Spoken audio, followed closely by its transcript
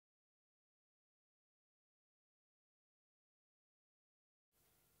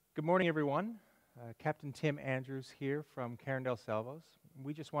Good morning, everyone. Captain Tim Andrews here from Carindale Salvos.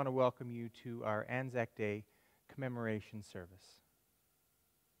 We just want to welcome you to our ANZAC Day commemoration service.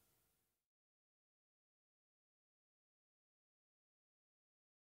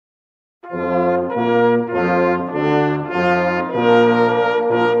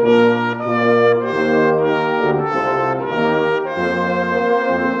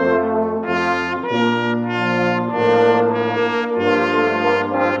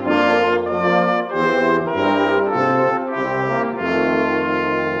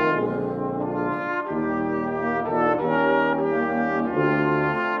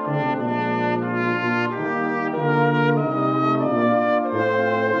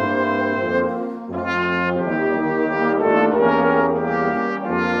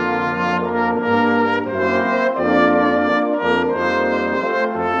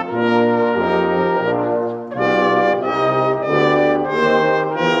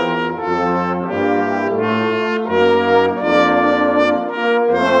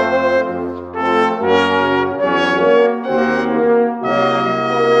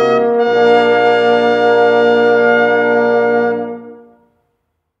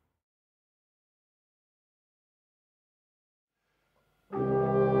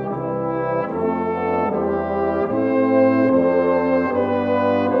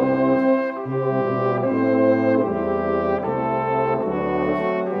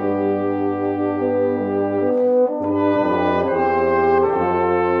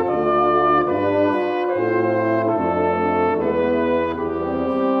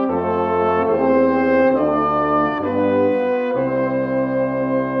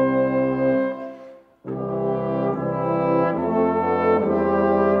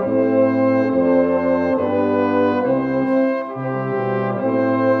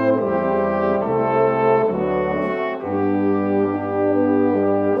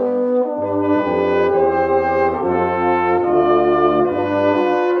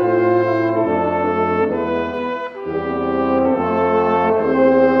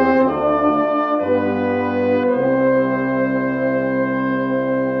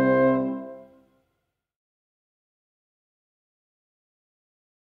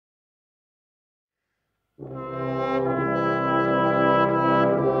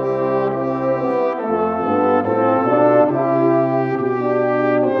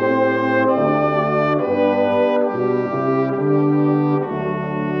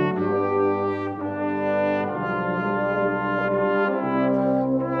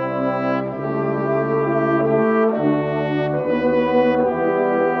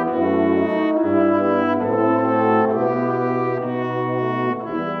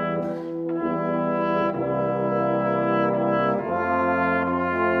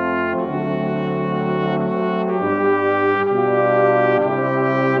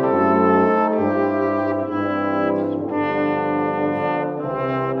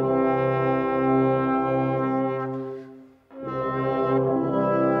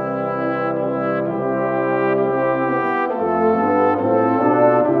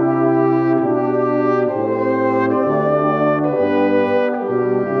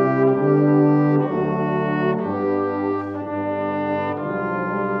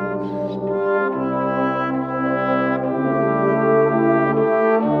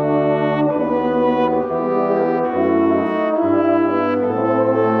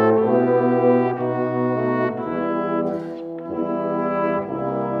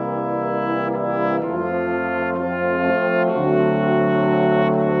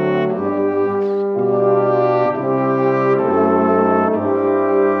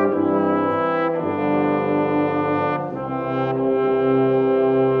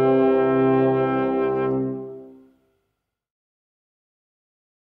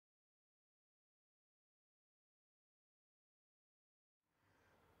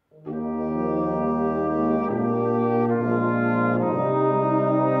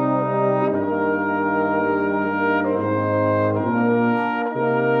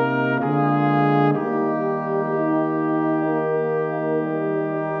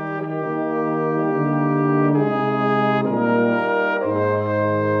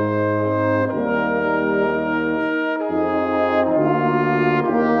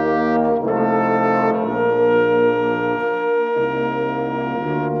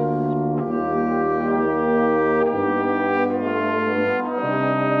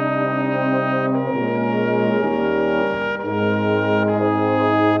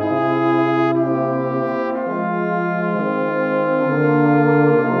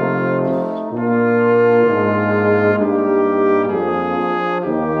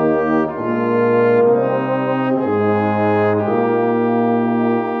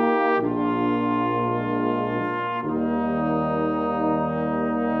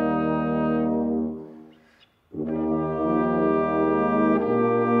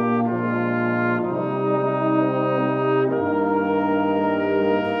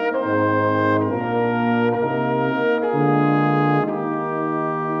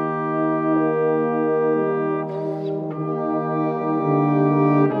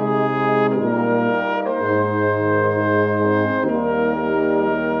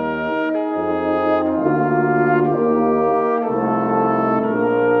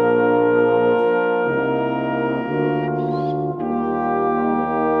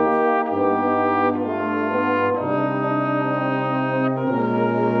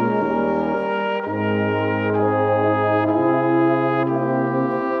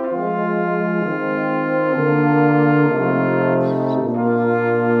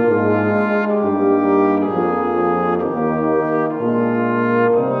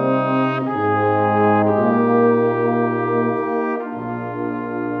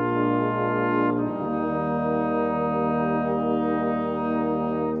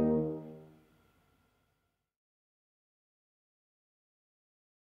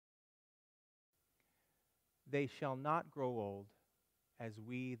 They shall not grow old as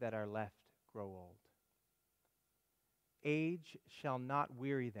we that are left grow old. Age shall not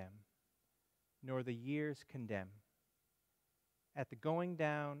weary them, nor the years condemn. At the going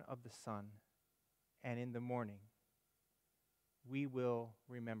down of the sun and in the morning, we will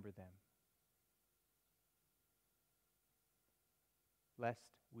remember them, lest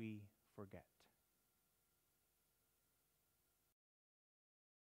we forget.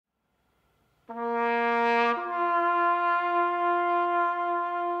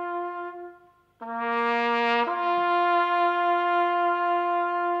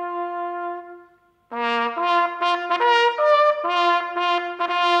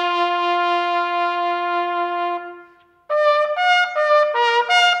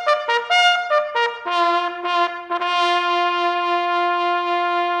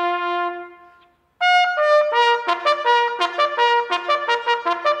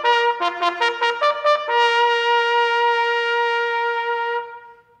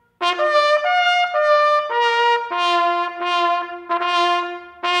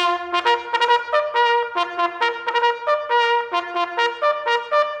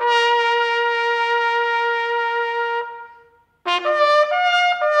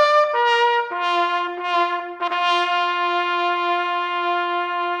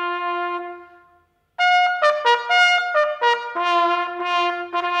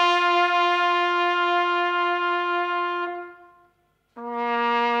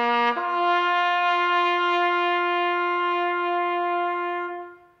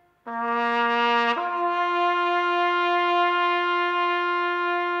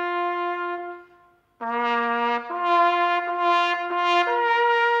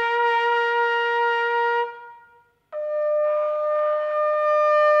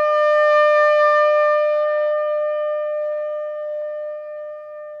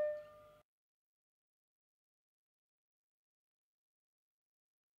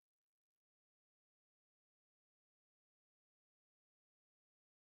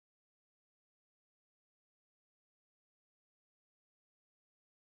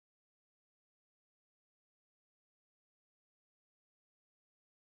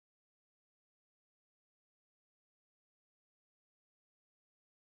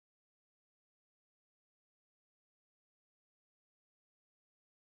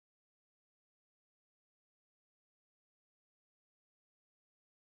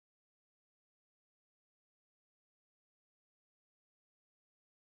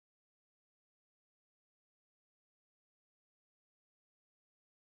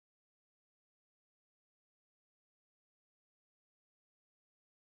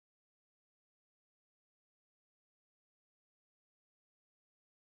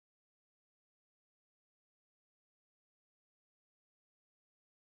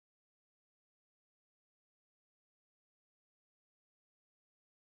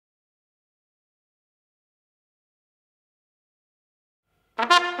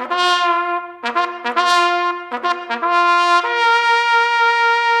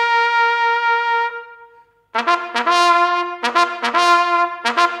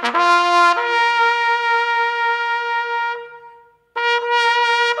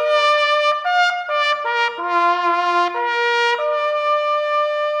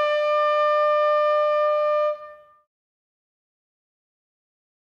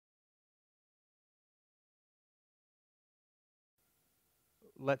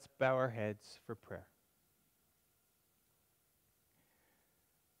 Let's bow our heads for prayer.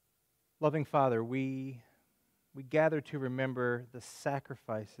 Loving Father, we gather to remember the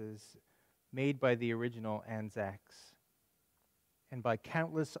sacrifices made by the original ANZACs and by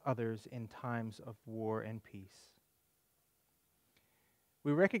countless others in times of war and peace.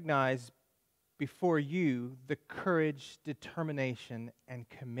 We recognize before you the courage, determination, and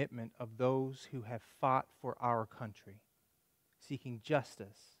commitment of those who have fought for our country, seeking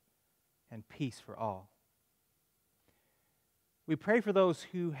justice and peace for all. We pray for those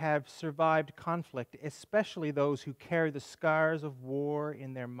who have survived conflict, especially those who carry the scars of war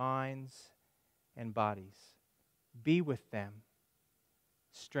in their minds and bodies. Be with them.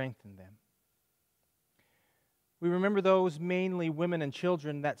 Strengthen them. We remember those, mainly women and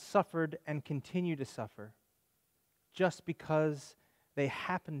children, that suffered and continue to suffer just because they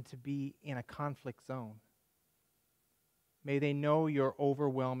happen to be in a conflict zone. May they know your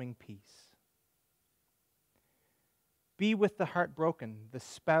overwhelming peace. Be with the heartbroken, the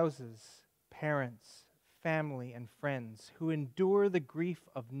spouses, parents, family, and friends who endure the grief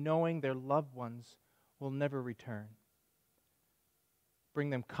of knowing their loved ones will never return.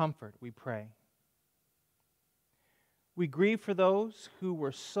 Bring them comfort, we pray. We grieve for those who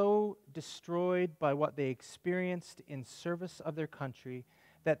were so destroyed by what they experienced in service of their country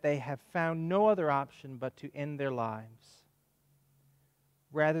that they have found no other option but to end their lives,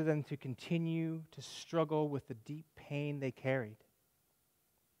 rather than to continue to struggle with the deep pain they carried.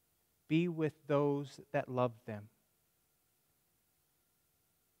 Be with those that loved them,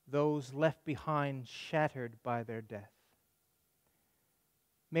 those left behind shattered by their death.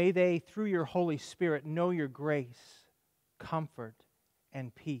 May they, through your Holy Spirit, know your grace, comfort,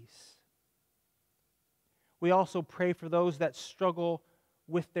 and peace. We also pray for those that struggle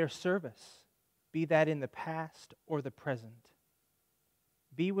with their service, be that in the past or the present.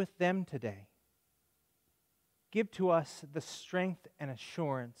 Be with them today. Give to us the strength and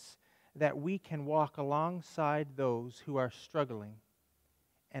assurance that we can walk alongside those who are struggling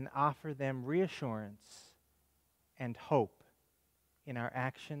and offer them reassurance and hope in our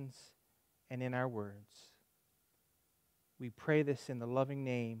actions and in our words. We pray this in the loving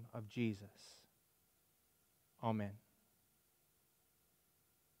name of Jesus. Amen.